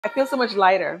I feel so much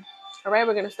lighter. All right,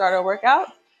 we're going to start our workout.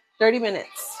 30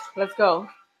 minutes. Let's go.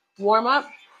 Warm up.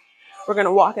 We're going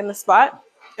to walk in the spot,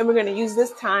 and we're going to use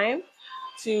this time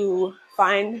to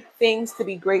find things to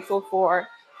be grateful for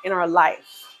in our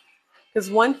life.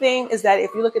 Because one thing is that if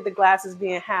you look at the glass as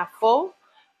being half full,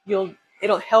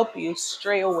 it'll help you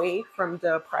stray away from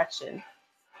depression,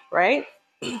 right?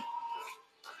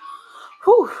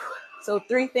 Whew. So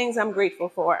 3 things I'm grateful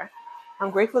for. I'm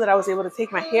grateful that I was able to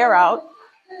take my hair out,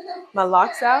 my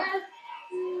locks out.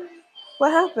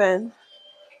 What happened?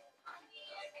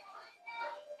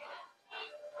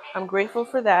 I'm grateful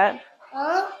for that.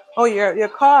 Oh, your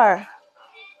car.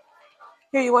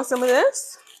 Here, you want some of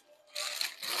this?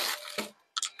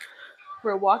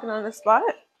 We're walking on the spot.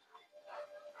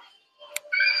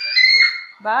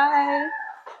 Bye.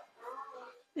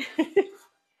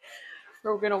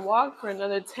 We're going to walk for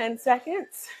another 10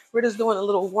 seconds. We're just doing a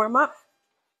little warm up.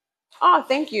 Oh,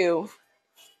 thank you.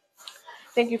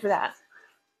 Thank you for that.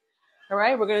 All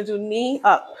right, we're going to do knee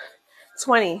up.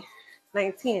 20,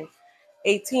 19,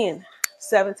 18,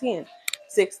 17,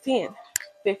 16,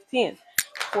 15,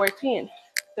 14,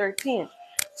 13,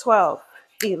 12,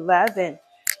 11,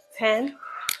 10,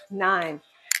 9,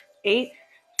 8,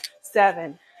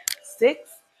 7, 6,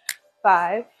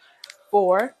 5,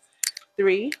 4,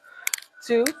 3,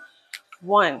 2,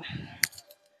 1.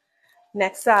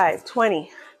 Next side,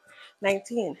 20,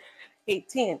 19,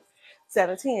 18,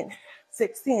 17,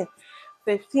 16,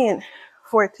 15,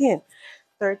 14,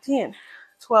 13,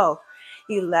 12,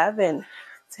 11,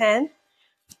 10,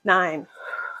 9,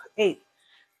 8,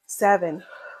 7,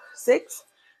 6,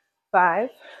 5,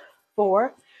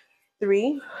 4,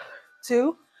 3,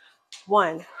 2,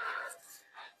 1.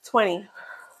 20,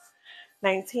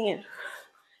 19,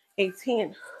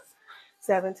 18,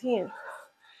 17,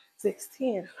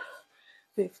 16,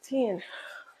 15,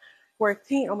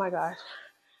 14. Oh my gosh.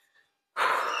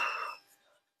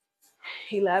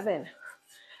 11,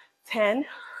 10,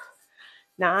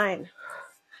 9,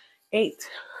 8,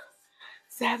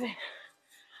 7,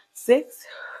 6,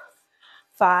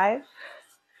 5,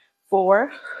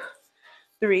 4,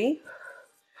 3,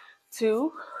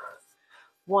 2,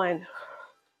 1.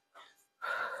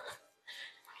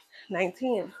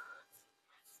 19,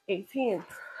 18,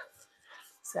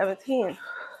 17,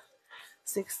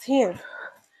 16,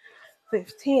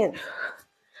 15,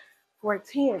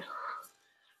 14,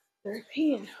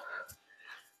 13,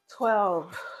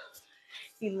 12,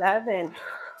 11,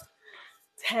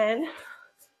 10,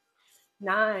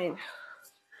 9,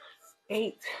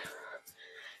 8,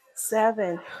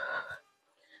 7,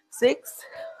 6,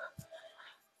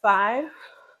 5,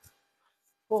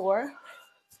 4,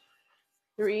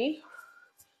 3,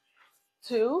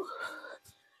 2,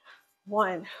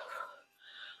 1.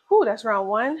 Ooh, that's round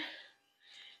 1.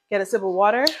 Get a sip of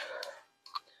water.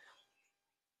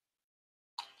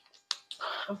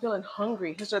 I'm feeling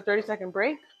hungry. This is our 30-second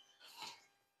break.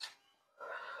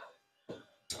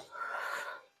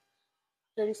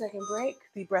 30-second break.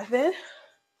 Deep breath in.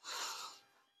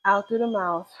 Out through the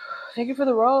mouth. Thank you for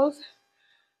the rose.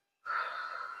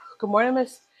 Good morning,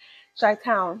 Miss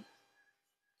Chi-Town.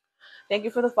 Thank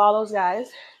you for the follows, guys.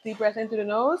 Deep breath in through the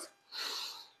nose.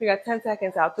 We got 10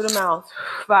 seconds out through the mouth.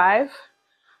 5,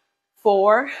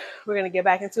 4. We're going to get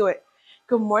back into it.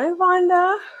 Good morning,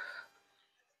 Vonda.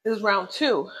 This is round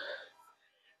 2.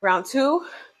 Round 2.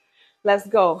 Let's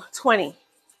go. 20,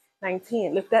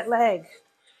 19. Lift that leg.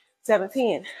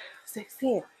 17,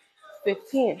 16,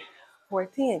 15,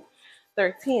 14,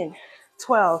 13,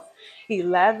 12,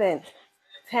 11,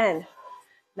 10,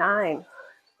 9,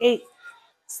 8,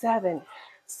 7,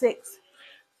 6,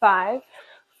 5,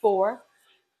 4,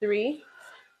 3,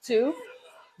 2,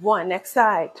 1. Next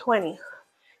side. 20,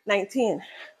 19,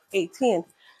 18,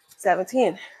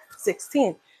 17,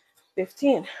 16,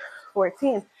 15,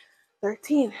 14,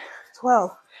 13,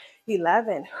 12,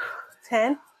 11,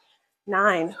 10,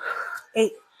 9,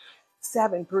 8,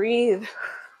 7. Breathe.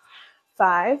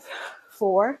 5,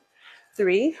 4,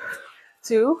 3,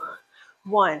 2,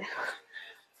 1.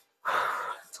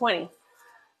 20,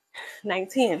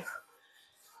 19,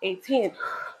 18,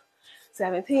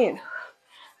 17,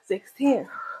 16,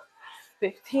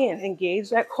 15. Engage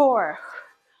that core.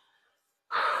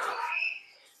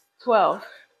 12,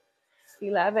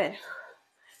 11,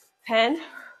 10,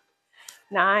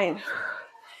 9,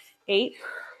 8,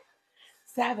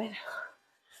 7,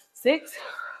 6,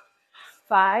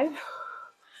 5,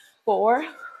 4,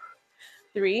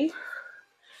 3,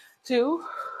 2,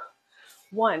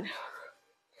 1.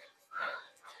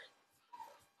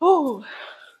 Ooh.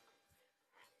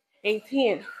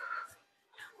 18,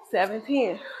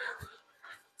 17,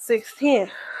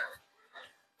 16,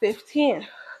 15,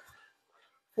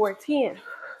 14,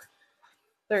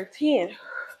 13,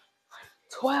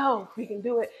 12. We can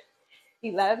do it.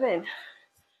 11,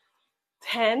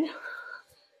 10,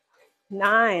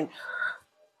 9,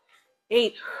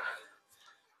 8,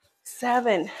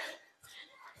 7,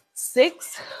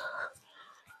 6,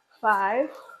 5,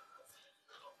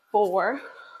 4,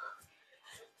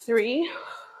 3,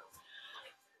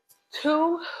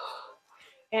 2,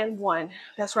 and 1.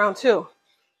 That's round 2.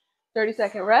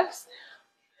 30-second rest.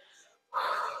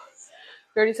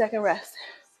 30-second rest.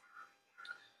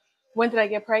 When did I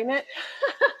get pregnant?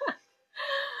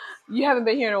 You haven't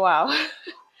been here in a while.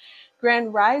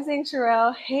 Grand Rising,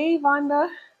 Sherelle. Hey, Vonda.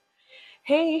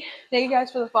 Hey, thank you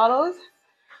guys for the follows.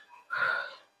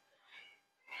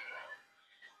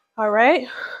 All right.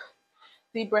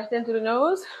 Deep breath in through the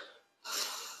nose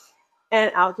and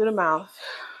out through the mouth.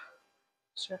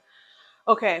 Sure.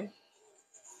 Okay.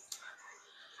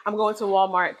 I'm going to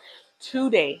Walmart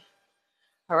today.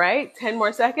 All right. 10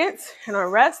 more seconds and on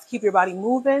rest. Keep your body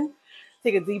moving.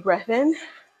 Take a deep breath in.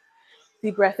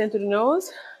 Deep breath in through the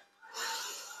nose.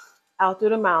 Out through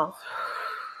the mouth.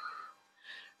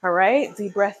 All right.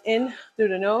 Deep breath in through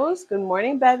the nose. Good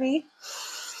morning, Bevy.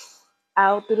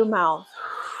 Out through the mouth.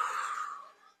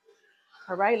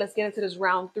 All right. Let's get into this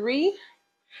round 3.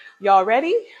 Y'all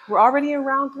ready? We're already in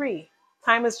round 3.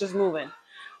 Time is just moving.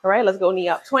 All right. Let's go knee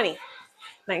up. 20,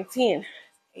 19,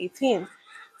 18,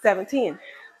 17,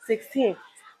 16,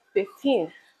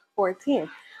 15, 14,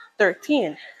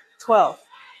 13, 12,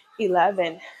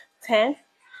 11, 10,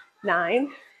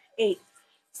 9, 8,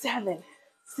 7,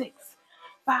 6,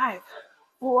 5,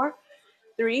 4,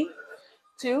 3,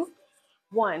 2,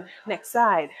 1. Next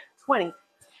side. 20,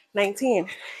 19,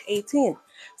 18,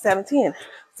 17,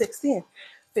 16,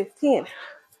 15,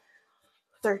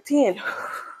 13,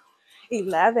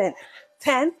 11,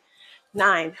 10,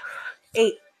 9,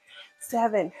 8,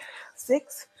 7,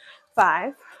 6,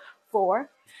 5, 4,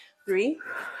 3,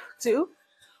 2,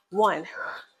 1.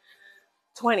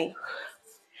 20,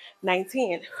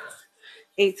 19,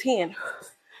 18,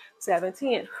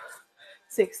 17,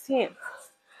 16,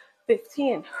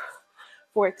 15,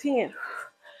 14,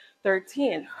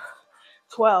 13,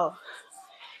 12,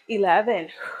 11,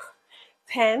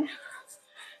 10,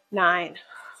 9,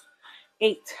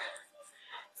 8,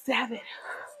 7,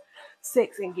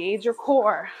 6. Engage your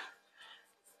core.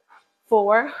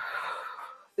 4,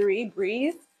 3,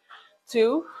 breathe.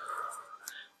 2,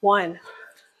 1.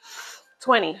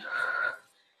 20,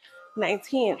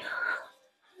 19,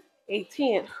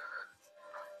 18,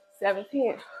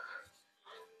 17,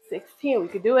 16. We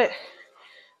could do it.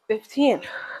 15,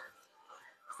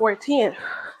 14,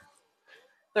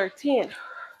 13,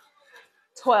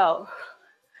 12,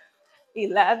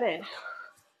 11,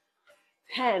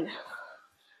 10,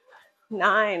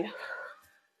 9,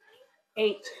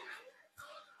 8,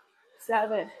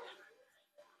 7,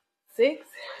 6,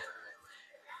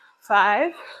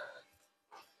 5,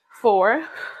 4,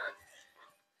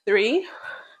 3,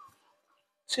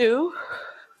 2,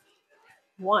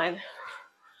 1.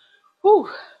 Whew.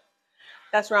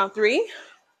 That's round 3.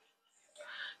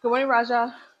 Good morning,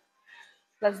 Raja.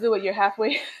 Let's do it. You're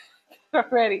halfway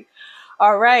already.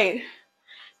 All right.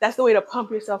 That's the way to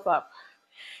pump yourself up.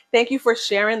 Thank you for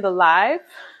sharing the live.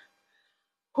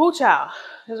 Whoo, child.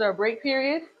 This is our break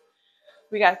period.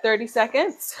 We got 30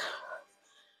 seconds.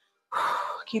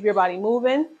 Keep your body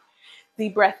moving.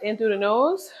 Deep breath in through the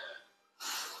nose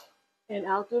and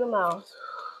out through the mouth.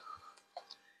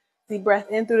 Deep breath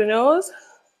in through the nose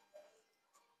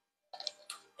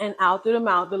and out through the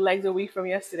mouth. The legs are weak from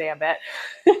yesterday, I bet.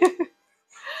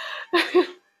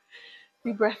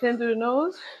 Deep breath in through the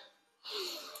nose.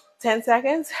 10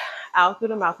 seconds. Out through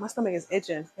the mouth. My stomach is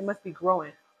itching. It must be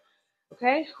growing.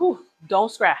 Okay? Whew.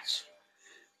 Don't scratch.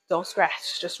 Don't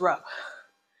scratch. Just rub.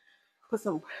 Put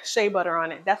some shea butter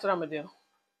on it. That's what I'm going to do.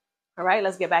 All right,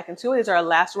 let's get back into it. This is our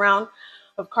last round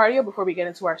of cardio before we get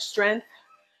into our strength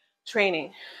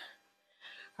training.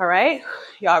 All right,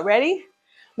 y'all ready?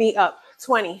 Knee up.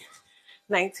 20,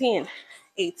 19,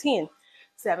 18,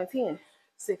 17,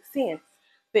 16,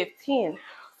 15,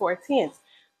 14,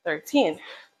 13,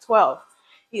 12,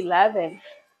 11,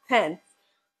 10,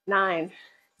 9,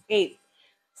 8,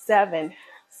 7,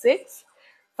 6,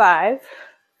 5,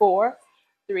 4,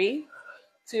 3,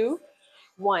 2,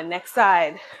 1. Next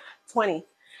side. 20,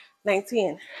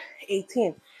 19,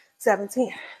 18,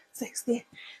 17, 16,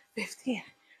 15,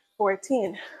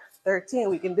 14, 13.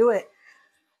 We can do it.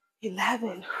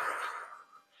 11,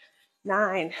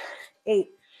 9, 8,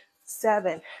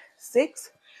 7, 6,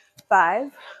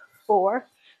 5, 4,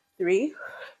 3,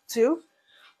 2,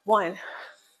 1.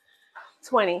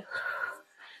 20,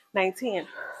 19,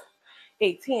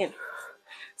 18,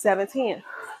 17,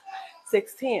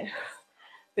 16,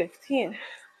 15,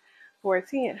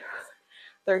 14,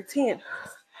 13,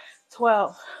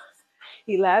 12,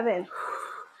 11,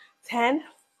 10,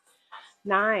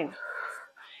 9,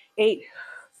 8,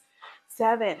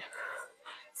 7,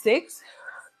 6,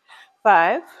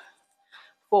 5,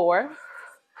 4,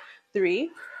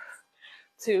 3,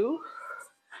 2,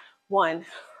 1,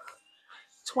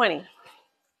 20,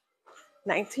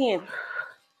 19,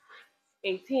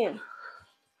 18,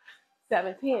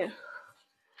 17,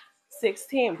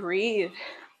 16, breathe,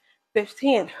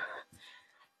 15,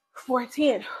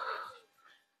 14,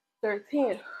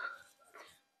 13,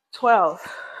 12,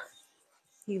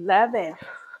 11,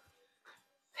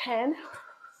 10,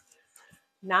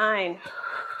 9,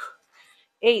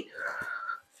 8,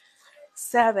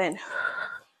 7,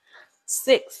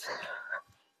 6,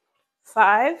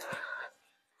 5,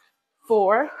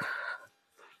 4,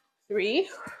 3,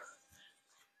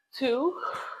 2,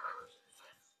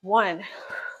 1.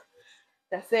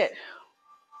 That's it.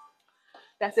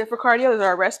 That's it for cardio. This is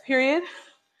our rest period.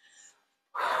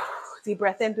 Deep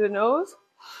breath in through the nose.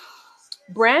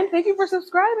 Brand, thank you for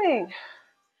subscribing.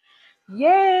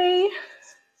 Yay.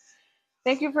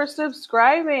 Thank you for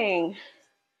subscribing.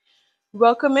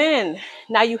 Welcome in.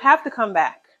 Now you have to come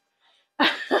back.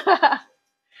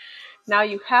 Now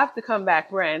you have to come back,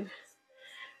 Brand.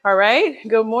 All right.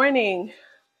 Good morning.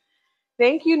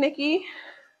 Thank you, Nikki.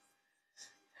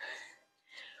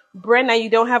 Brand, now you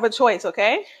don't have a choice,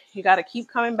 okay? You got to keep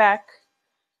coming back.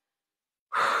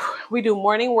 We do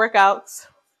morning workouts.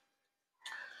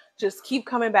 Just keep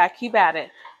coming back. Keep at it.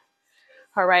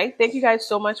 All right. Thank you guys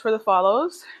so much for the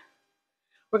follows.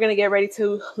 We're going to get ready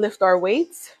to lift our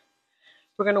weights.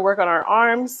 We're going to work on our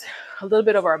arms, a little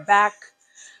bit of our back.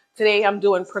 Today, I'm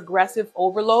doing progressive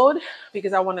overload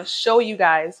because I want to show you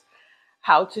guys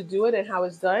how to do it and how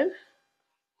it's done.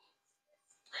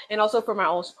 And also for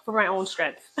my own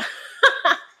strength.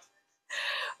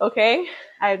 Okay.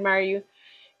 I admire you.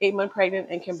 8 months pregnant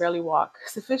and can barely walk.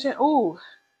 Sufficient. Ooh,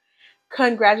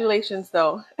 congratulations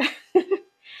though.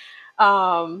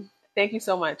 Thank you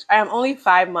so much. I am only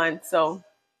 5 months, so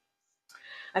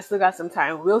I still got some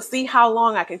time. We'll see how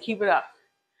long I can keep it up.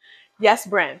 Yes,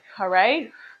 Brent. All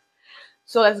right.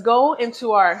 So let's go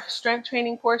into our strength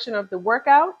training portion of the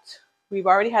workout. We've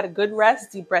already had a good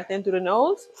rest. Deep breath in through the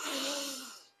nose,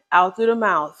 out through the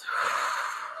mouth.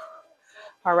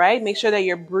 All right. Make sure that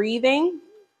you're breathing.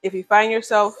 If you find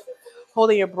yourself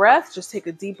holding your breath, just take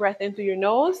a deep breath in through your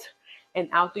nose and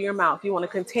out through your mouth. You want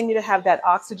to continue to have that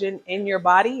oxygen in your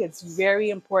body. It's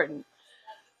very important.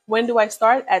 When do I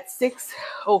start? At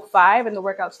 6:05, and the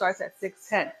workout starts at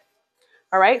 6:10.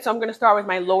 All right, so I'm going to start with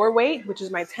my lower weight, which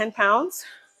is my 10 pounds.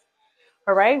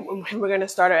 All right, we're going to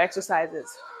start our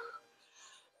exercises.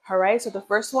 All right, so the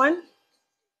first one,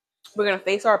 we're going to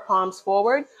face our palms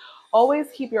forward.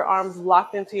 Always keep your arms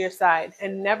locked into your side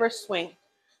and never swing.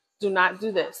 Do not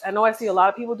do this. I know I see a lot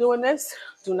of people doing this.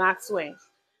 Do not swing.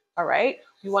 All right.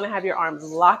 You want to have your arms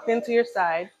locked into your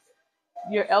side.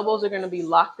 Your elbows are going to be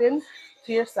locked in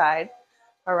to your side.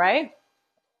 All right.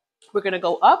 We're going to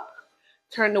go up,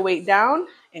 turn the weight down,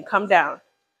 and come down.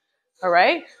 All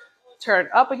right. Turn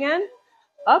up again,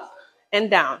 up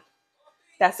and down.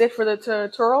 That's it for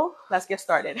the twirl. Let's get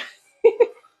started.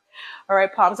 All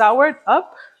right. Palms outward,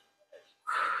 up.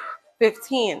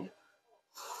 15.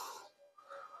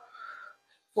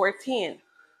 14.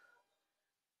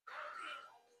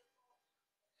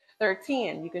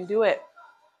 13. You can do it.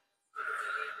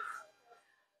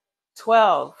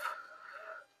 12.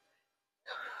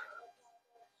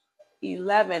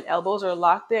 11. Elbows are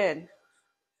locked in.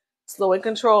 Slow and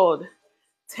controlled.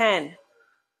 10.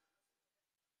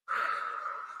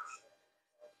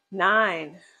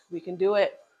 9. We can do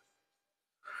it.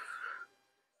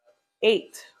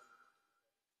 8.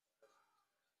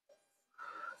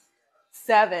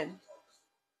 7.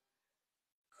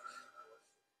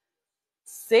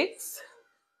 6.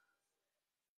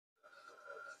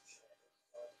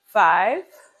 5.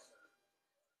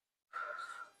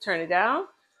 Turn it down.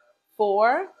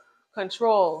 4.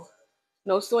 Control.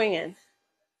 No swinging.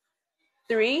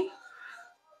 3.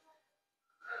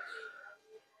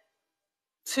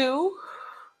 2.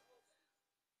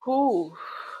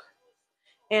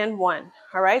 And 1.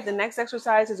 All right. The next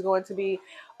exercise is going to be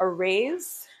a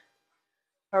raise.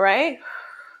 All right.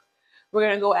 We're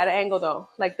going to go at an angle though,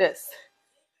 like this.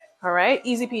 All right.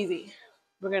 Easy peasy.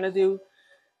 We're going to do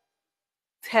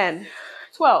 10,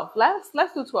 12. Let's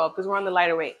do 12 because we're on the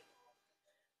lighter weight.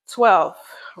 12.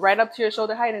 Right up to your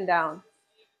shoulder height and down.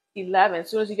 11. As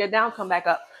soon as you get down, come back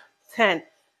up. 10.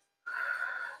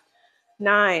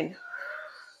 9.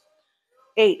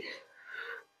 8.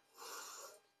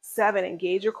 7,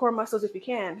 engage your core muscles if you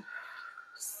can.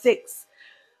 6,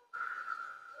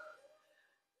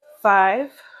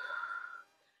 5,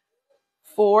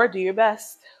 4, do your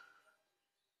best.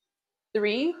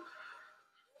 3,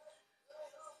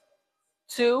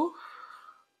 2,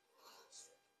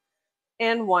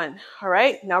 and 1. All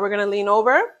right, now we're gonna lean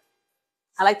over.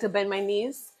 I like to bend my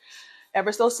knees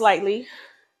ever so slightly.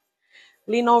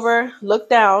 Lean over, look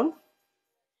down.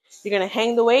 You're gonna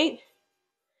hang the weight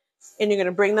and you're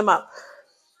gonna bring them up.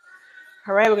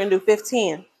 All right, we're gonna do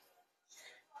 15,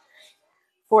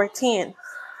 14,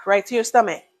 right to your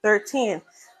stomach, 13,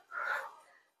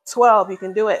 12, you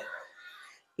can do it,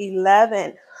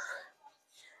 11,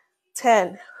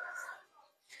 10,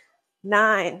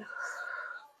 9,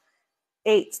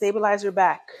 8, stabilize your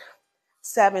back,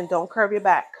 7, don't curve your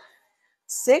back,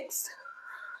 6,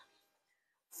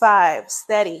 5,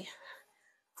 steady,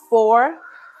 4,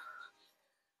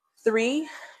 3,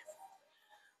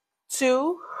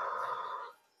 2,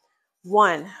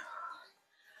 1.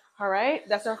 All right,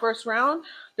 that's our first round.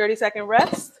 30-second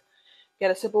rest.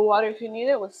 Get a sip of water if you need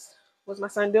it. What's my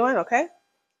son doing? Okay.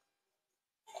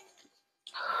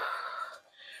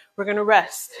 We're gonna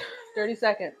rest. 30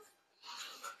 seconds.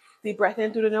 Deep breath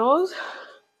in through the nose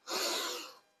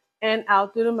and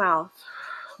out through the mouth.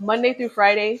 Monday through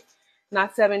Friday,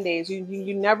 not 7 days.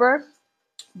 You never,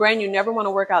 Brian, you never want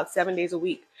to work out 7 days a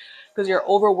week because you're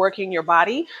overworking your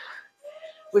body,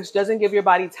 which doesn't give your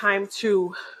body time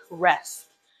to rest.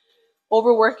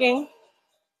 Overworking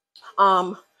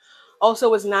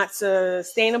also is not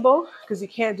sustainable because you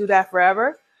can't do that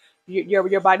forever.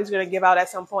 Your body's going to give out at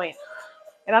some point.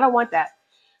 And I don't want that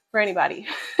for anybody.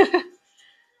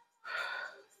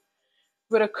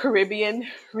 With a Caribbean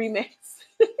remix.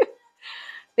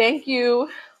 Thank you.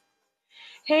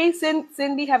 Hey,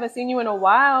 Cindy, haven't seen you in a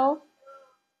while.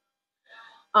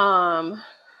 How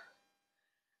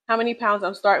many pounds?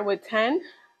 I'm starting with 10.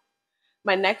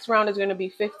 My next round is going to be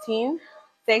 15.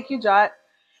 Thank you, Jot.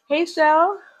 Hey,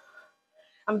 Shell.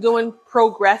 I'm doing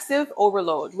progressive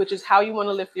overload, which is how you want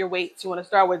to lift your weights. You want to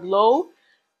start with low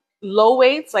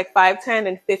weights like 5, 10,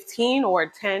 and 15, or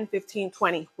 10, 15,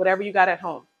 20, whatever you got at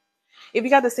home. If you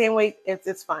got the same weight,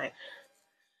 it's fine.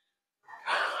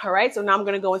 All right, so now I'm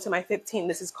going to go into my 15.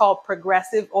 This is called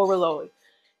progressive overload.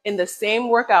 In the same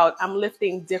workout, I'm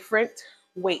lifting different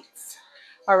weights.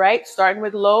 All right, starting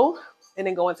with low and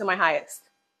then going to my highest.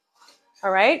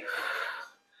 All right.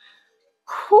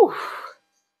 Whew.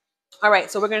 All right,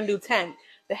 so we're going to do 10.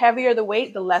 The heavier the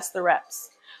weight, the less the reps.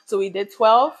 So we did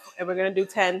 12, and we're going to do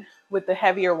 10 with the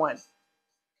heavier one.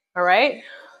 All right.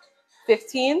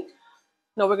 15.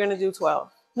 No, we're going to do 12.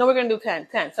 No, we're going to do 10.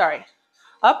 10, sorry.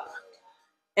 Up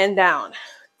and down.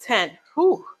 10.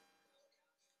 Whew.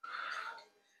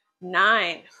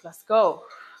 9. Let's go.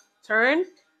 Turn.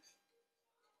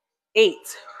 8.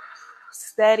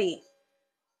 Steady.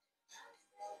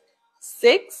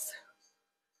 6.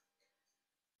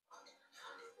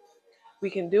 We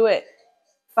can do it.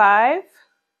 5.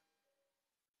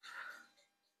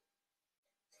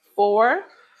 4.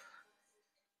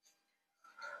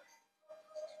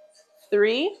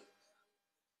 3.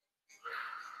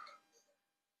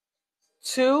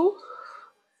 2.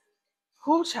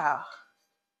 Whoo chow.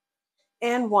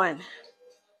 And 1.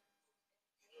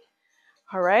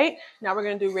 All right. Now we're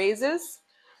going to do raises.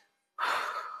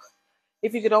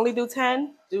 If you could only do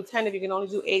 10, do 10. If you can only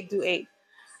do 8, do 8.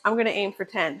 I'm going to aim for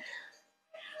 10.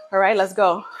 All right, let's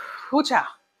go. Whoo chow.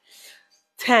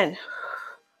 10.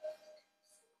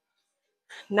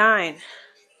 9.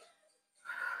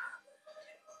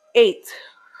 8.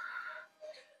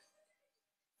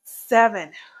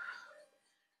 7.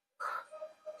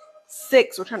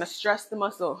 6. We're trying to stress the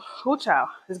muscle. Whoo chow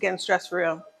is getting stressed for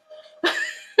real.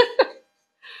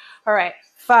 All right.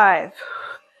 5.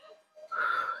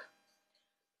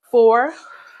 4.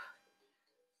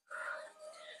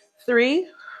 3.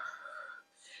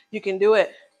 You can do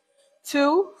it.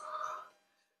 2.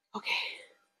 Okay.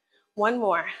 1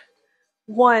 more.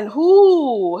 1.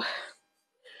 Whoo. All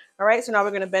right. So now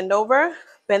we're going to bend over,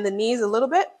 bend the knees a little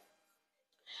bit.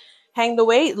 Hang the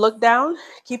weight, look down,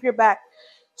 keep your back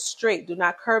straight. Do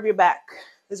not curve your back.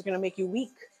 This is going to make you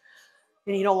weak,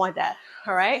 and you don't want that.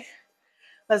 All right.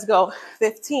 Let's go.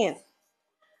 15,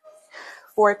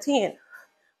 14,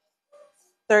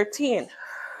 13,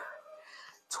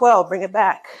 12, bring it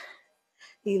back.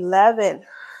 11,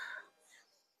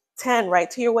 10, right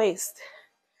to your waist.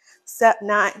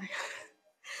 9,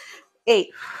 8,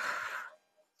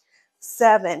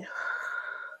 7,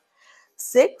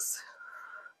 6,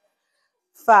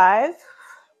 5,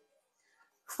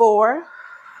 4,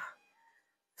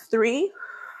 3,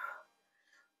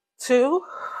 2,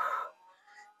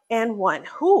 and 1.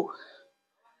 Whew.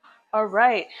 All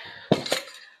right.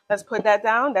 Let's put that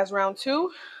down. That's round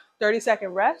 2. 30-second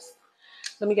rest.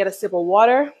 Let me get a sip of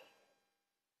water.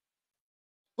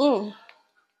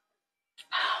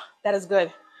 That is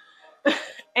good.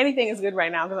 Anything is good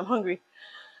right now because I'm hungry.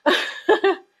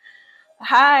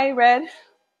 Hi, Red.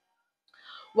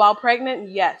 While pregnant,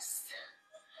 yes.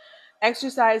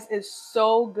 Exercise is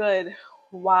so good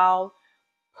while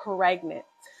pregnant.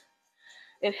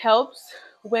 It helps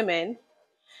women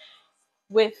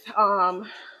with,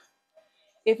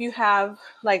 if you have,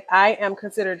 like, I am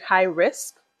considered high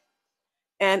risk.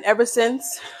 And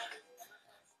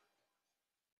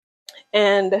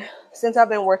since I've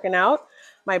been working out,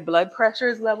 my blood pressure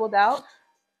is leveled out.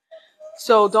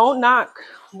 So don't knock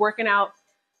working out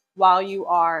while you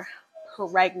are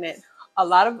pregnant. A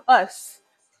lot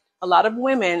of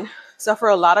women suffer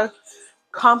a lot of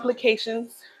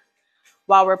complications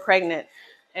while we're pregnant.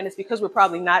 And it's because we're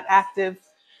probably not active,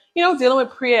 dealing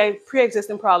with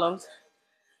pre-existing problems.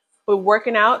 But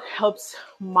working out helps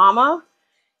mama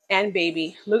and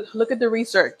baby. Look at the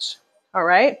research. All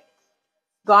right.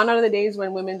 Gone are the days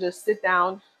when women just sit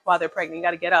down while they're pregnant. You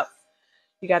got to get up.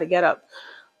 You got to get up.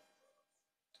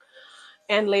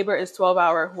 And labor is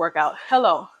 12-hour workout.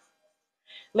 Hello.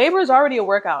 Labor is already a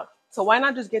workout. So why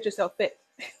not just get yourself fit?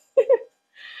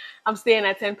 I'm staying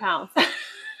at 10 pounds.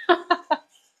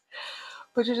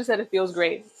 Patricia said it feels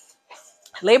great.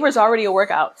 Labor is already a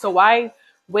workout. So why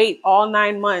wait all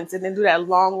 9 months and then do that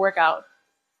long workout?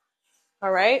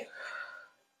 All right.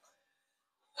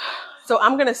 So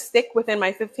I'm going to stick within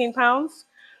my 15 pounds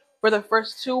for the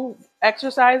first 2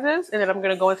 exercises. And then I'm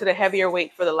going to go into the heavier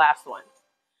weight for the last one.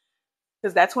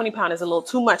 Because that 20-pound is a little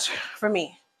too much for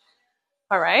me.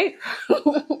 All right.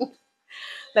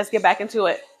 Let's get back into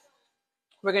it.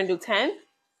 We're going to do 10.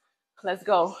 Let's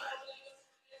go.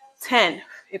 10.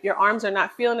 If your arms are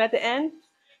not feeling at the end,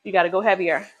 you got to go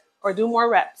heavier or do more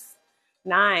reps.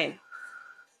 9.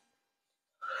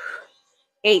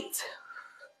 8.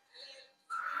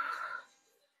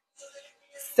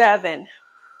 7.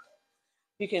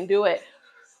 You can do it.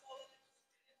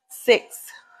 6.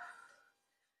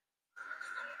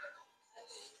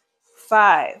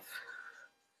 5.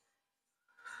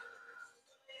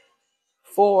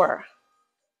 4.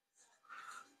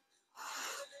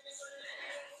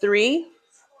 3.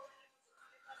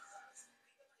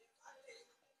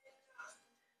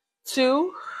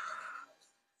 2.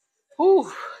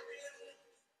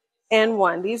 And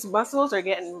 1. These muscles are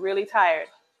getting really tired.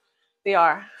 They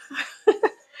are.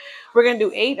 We're going to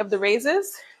do 8 of the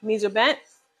raises. Knees are bent.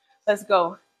 Let's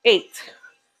go. 8.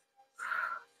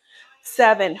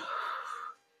 7.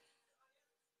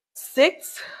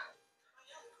 6.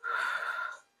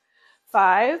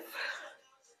 5.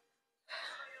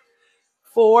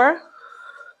 4.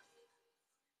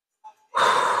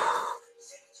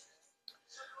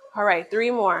 All right,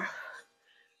 3 more.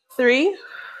 3.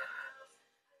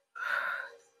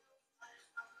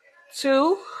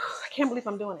 2. I can't believe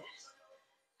I'm doing it.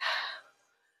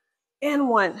 And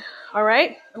 1. All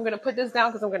right, I'm going to put this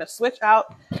down because I'm going to switch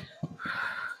out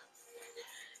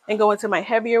and go into my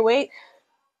heavier weight.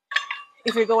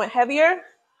 If you're going heavier,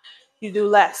 you do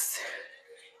less.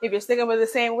 If you're sticking with the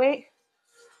same weight,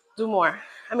 do more.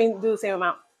 Do the same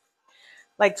amount,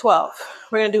 like 12.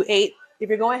 We're going to do 8. If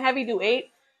you're going heavy, do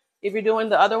 8. If you're doing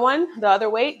the other one, the other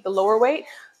weight, the lower weight,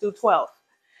 do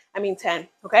 10,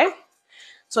 okay?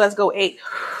 So let's go 8.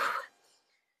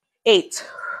 8.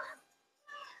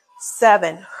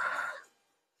 7.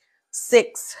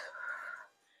 6.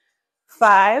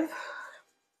 5.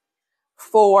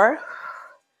 4.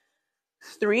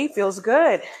 3, feels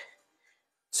good.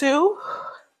 2.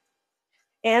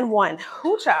 And 1.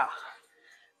 Ooh, child.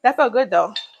 That felt good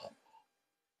though.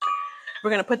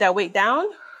 We're going to put that weight down.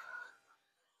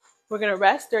 We're going to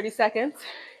rest 30 seconds.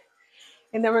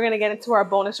 And then we're going to get into our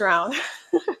bonus round.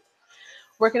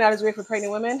 Working out is great for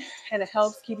pregnant women and it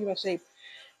helps keep you in shape.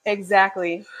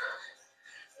 Exactly.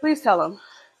 Please tell them.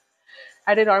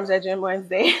 I did arms at gym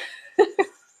Wednesday.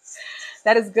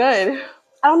 That is good.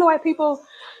 I don't know why people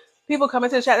come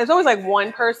into the chat. There's always like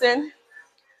one person.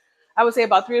 I would say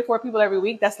about 3 or 4 people every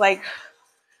week. That's like,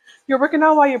 you're working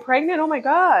out while you're pregnant? Oh my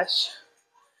gosh.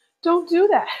 Don't do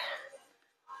that.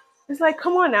 It's like,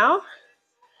 come on now.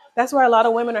 That's why a lot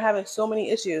of women are having so many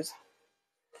issues.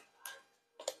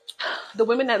 The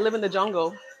women that live in the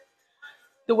jungle,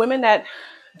 the women that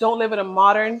don't live in a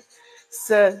modern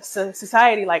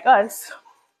society like us,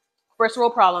 first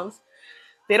world problems,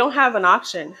 they don't have an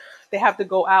option. They have to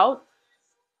go out,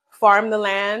 farm the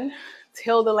land,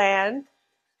 till the land,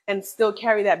 and still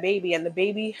carry that baby, and the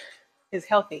baby is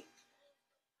healthy,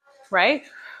 right?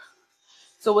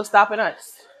 So what's stopping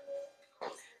us?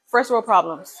 First world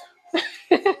problems.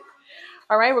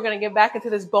 All right, we're going to get back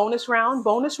into this bonus round.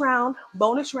 For this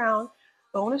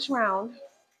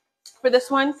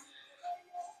one,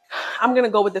 I'm going to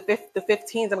go with the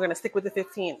 15s. I'm going to stick with the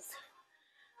 15s.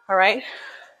 All right,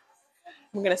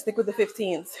 I'm going to stick with the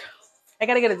 15s. I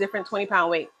got to get a different 20-pound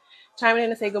weight. Chiming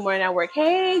in to say good morning at work.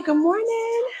 Hey, good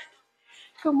morning.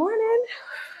 Good morning.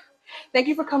 Thank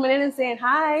you for coming in and saying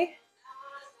hi.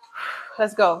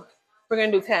 Let's go. We're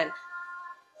going to do 10.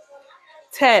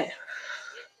 10.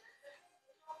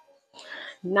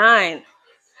 9.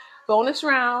 Bonus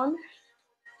round.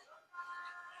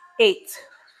 8.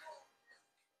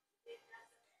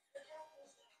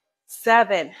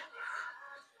 7.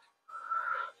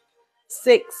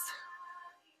 6.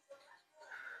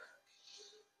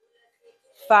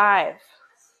 5.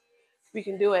 We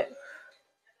can do it.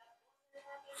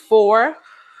 4.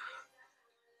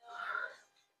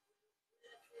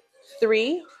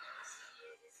 3.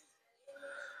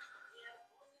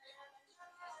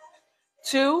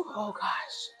 2. Oh gosh.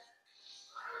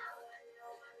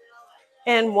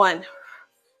 And 1.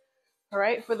 All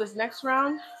right, for this next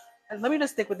round, and let me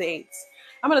just stick with the 8s.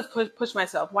 I'm gonna push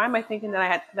myself. Why am I thinking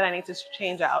that I need to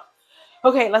change out?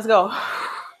 Okay, let's go.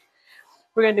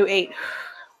 We're gonna do 8.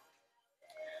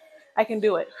 I can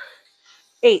do it.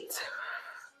 8.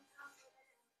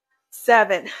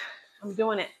 7. I'm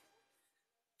doing it.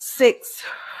 6.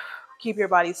 Keep your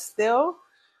body still.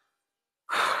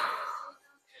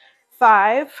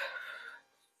 5.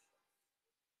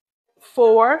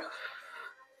 4.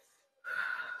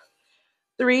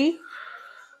 3.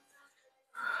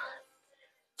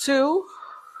 2.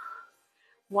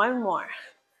 1 more.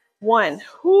 1.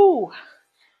 Whoo!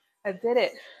 I did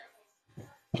it.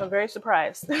 I'm very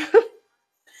surprised.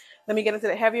 Let me get into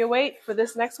the heavier weight. For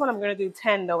this next one, I'm going to do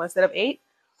 10 though instead of 8.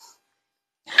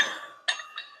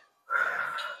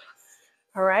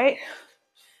 All right.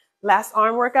 Last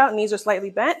arm workout. Knees are slightly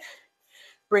bent.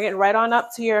 Bring it right on up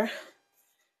to your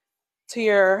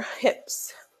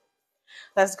hips.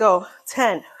 Let's go.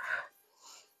 10.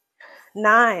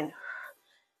 9.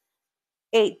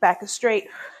 8. Back is straight.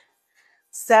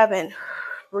 7.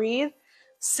 Breathe.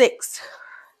 6.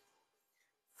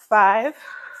 5.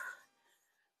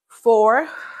 4.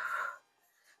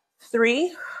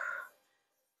 3.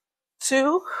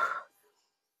 2.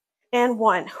 And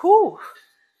 1. Whew.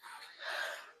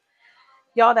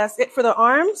 Y'all, that's it for the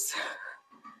arms.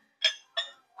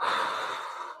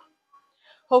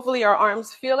 Hopefully our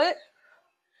arms feel it.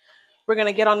 We're going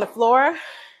to get on the floor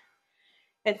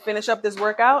and finish up this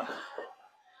workout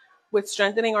with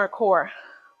strengthening our core.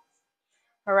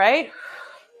 All right.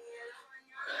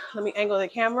 Let me angle the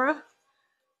camera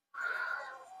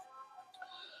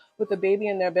with the baby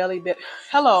in their belly bit.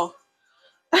 Hello.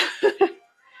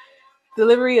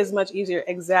 Delivery is much easier.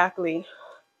 Exactly.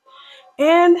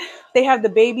 And they have the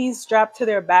babies strapped to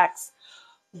their backs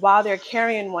while they're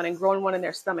carrying one and growing one in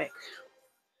their stomach.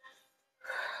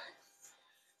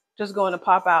 Just going to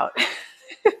pop out.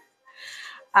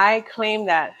 I claim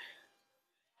that.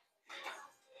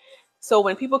 So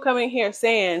when people come in here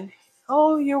saying,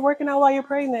 oh, you're working out while you're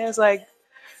pregnant, it's like,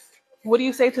 what do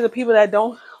you say to the people that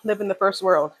don't live in the first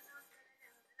world?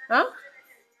 Huh?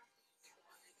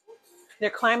 They're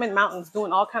climbing mountains,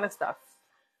 doing all kind of stuff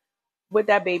with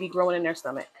that baby growing in their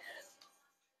stomach.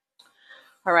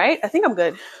 All right, I think I'm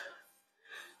good.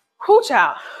 Whoo,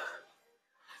 child.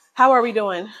 How are we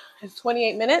doing? It's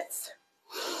 28 minutes.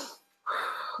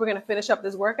 We're going to finish up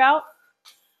this workout.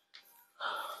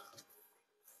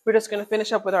 We're just going to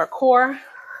finish up with our core.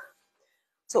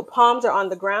 So palms are on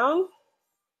the ground.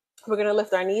 We're going to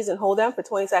lift our knees and hold them for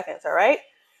 20 seconds, all right?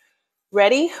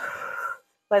 Ready?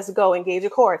 Let's go. Engage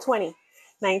your core. 20,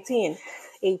 19,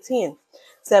 18,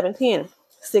 17,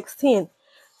 16,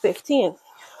 15,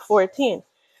 14,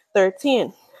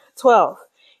 13, 12,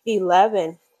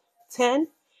 11, 10,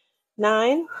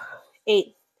 9,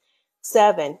 8,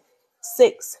 7,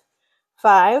 6,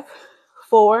 5,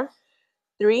 4,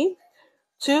 3,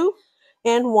 2,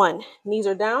 and 1. Knees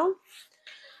are down.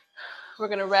 We're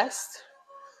going to rest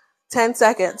 10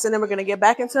 seconds, and then we're going to get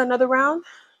back into another round.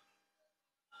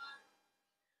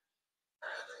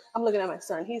 I'm looking at my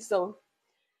son. He's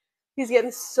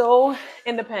getting so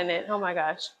independent. Oh my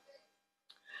gosh.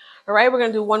 All right, we're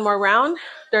going to do one more round,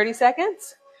 30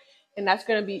 seconds. And that's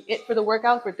going to be it for the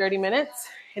workout for 30 minutes.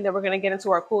 And then we're going to get into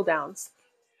our cool downs.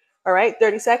 All right,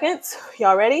 30 seconds.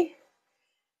 Y'all ready?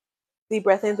 Deep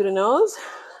breath in through the nose.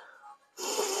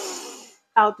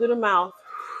 Out through the mouth.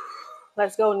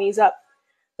 Let's go. Knees up.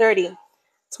 30,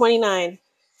 29,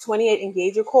 28.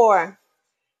 Engage your core.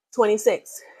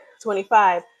 26,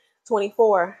 25,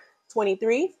 24,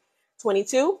 23,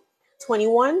 22,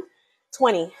 21,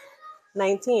 20,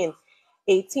 19,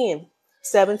 18,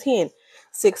 17,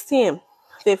 16,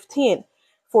 15,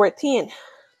 14,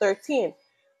 13,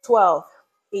 12,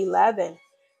 11,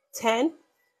 10,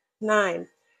 9,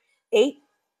 8,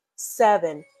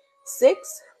 7,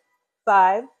 6,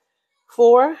 5,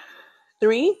 4,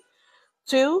 3,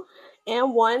 2,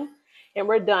 and 1. And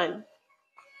we're done.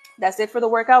 That's it for the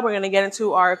workout. We're going to get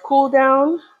into our cool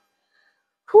down.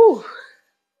 Whew.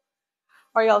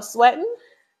 Are y'all sweating?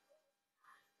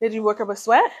 Did you work up a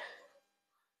sweat?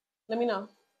 Let me know.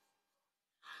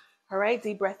 All right,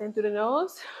 deep breath in through the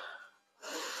nose,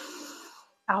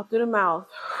 out through the mouth.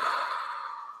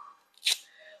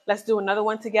 Let's do another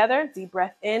one together. Deep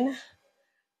breath in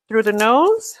through the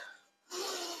nose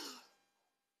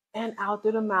and out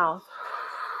through the mouth.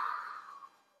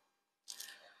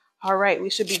 All right, we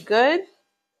should be good.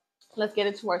 Let's get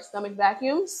into our stomach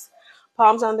vacuums.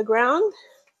 Palms on the ground.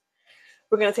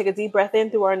 We're going to take a deep breath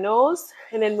in through our nose.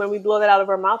 And then when we blow that out of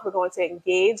our mouth, we're going to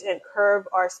engage and curve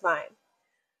our spine.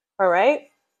 All right.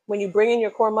 When you bring in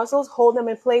your core muscles, hold them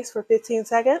in place for 15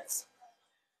 seconds.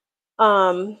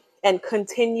 And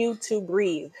continue to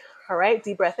breathe. All right.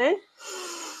 Deep breath in.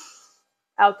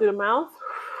 Out through the mouth.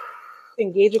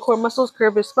 Engage your core muscles,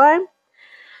 curve your spine.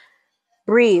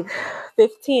 Breathe.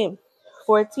 15,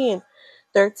 14,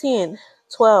 13,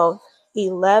 12,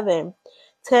 11,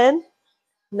 10,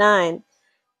 9,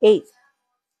 8,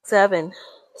 7,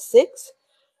 6,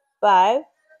 5,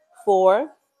 4,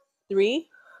 3,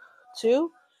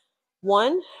 2,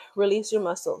 1. Release your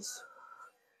muscles.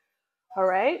 All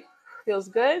right. Feels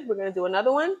good. We're going to do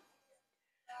another one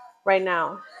right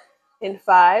now. In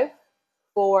 5,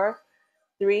 4,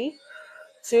 3,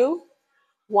 2,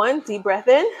 1. Deep breath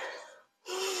in.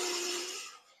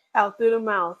 Out through the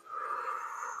mouth.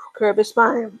 Curve your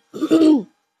spine.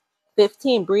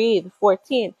 15. Breathe.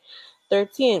 14,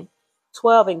 13,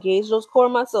 12. Engage those core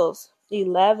muscles.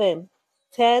 11,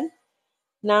 10,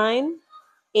 9,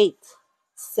 8,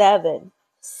 7,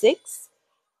 6,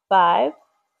 5,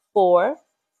 4,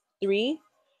 3,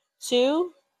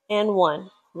 2, and 1.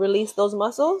 Release those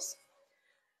muscles.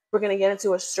 We're going to get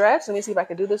into a stretch. Let me see if I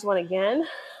can do this one again.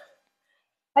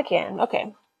 I can.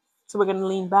 Okay. So we're going to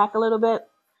lean back a little bit.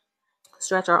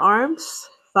 Stretch our arms.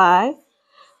 5,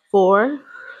 4,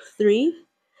 3,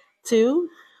 2,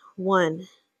 1.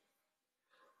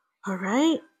 All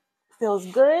right. Feels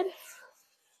good.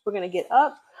 We're going to get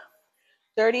up.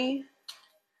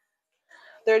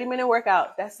 30-minute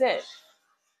workout. That's it.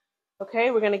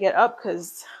 Okay. We're going to get up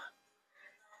because,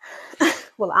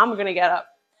 well, I'm going to get up.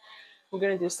 We're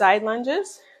going to do side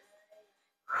lunges.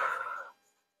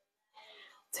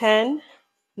 10,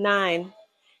 9,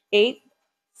 8,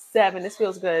 7. This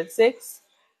feels good. 6,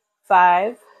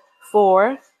 5,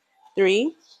 4,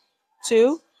 3,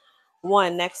 2,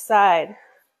 1. Next side.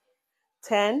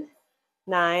 10,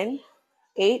 9,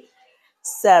 8,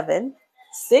 7,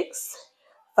 6,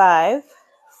 5,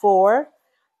 4,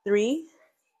 3,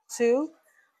 2,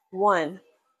 1.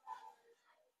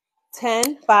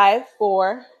 10, 5,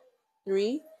 4,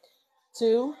 3,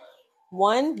 2,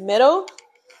 1. Middle.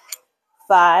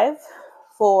 5,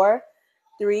 4,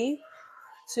 3,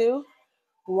 2,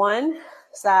 1.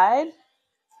 Side.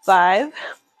 5,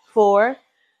 4,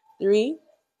 3,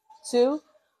 2,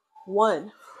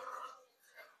 1.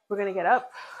 We're going to get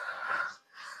up.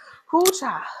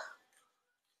 Hoo-cha.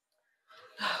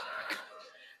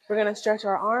 We're going to stretch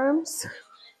our arms.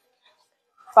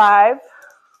 5,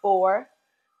 4,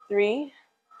 3,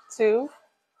 2,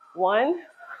 1.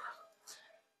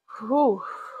 Whew.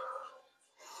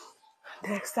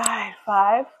 Next side.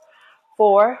 5,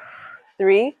 4,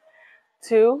 3,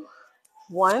 2,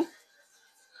 1.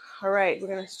 All right. We're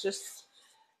going to just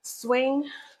swing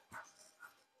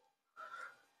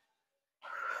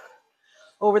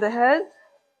over the head.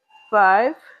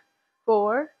 5,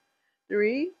 4,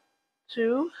 3,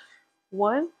 2,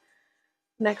 1.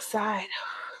 Next side.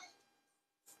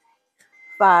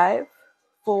 5,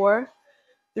 4,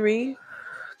 3,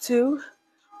 2,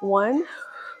 1.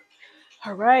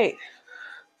 All right.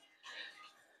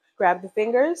 Grab the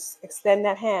fingers. Extend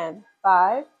that hand.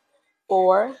 5,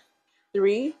 4,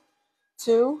 3,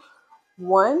 2,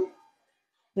 1.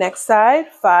 Next side.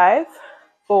 5,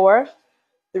 4,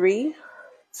 3,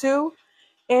 2,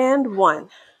 and 1.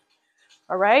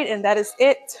 All right. And that is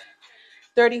it.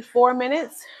 34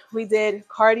 minutes. We did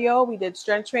cardio. We did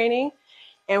strength training.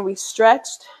 And we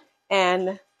stretched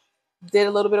and did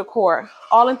a little bit of core.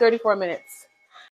 All in 34 minutes.